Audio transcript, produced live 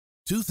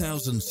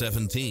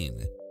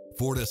2017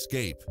 Ford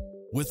Escape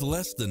with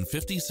less than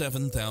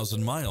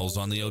 57,000 miles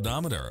on the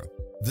odometer.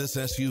 This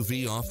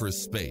SUV offers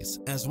space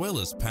as well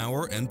as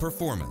power and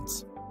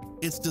performance.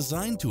 It's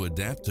designed to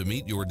adapt to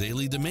meet your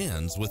daily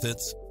demands with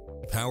its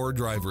power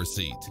driver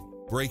seat,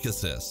 brake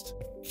assist,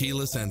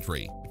 keyless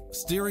entry,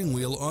 steering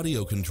wheel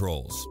audio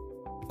controls,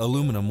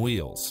 aluminum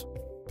wheels,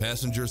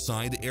 passenger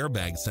side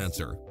airbag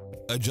sensor,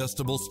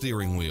 adjustable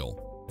steering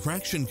wheel,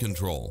 traction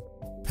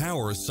control,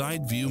 power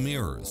side view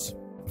mirrors,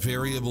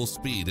 variable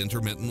speed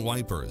intermittent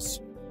wipers,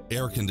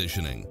 air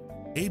conditioning,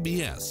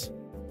 ABS,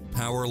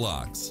 power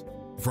locks,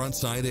 front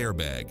side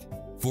airbag,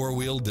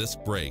 four-wheel disc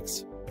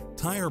brakes,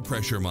 tire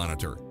pressure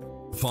monitor,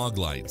 fog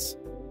lights,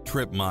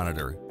 trip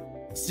monitor,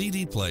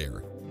 CD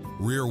player,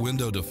 rear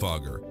window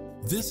defogger.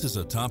 This is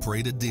a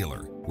top-rated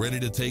dealer. Ready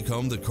to take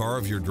home the car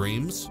of your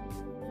dreams?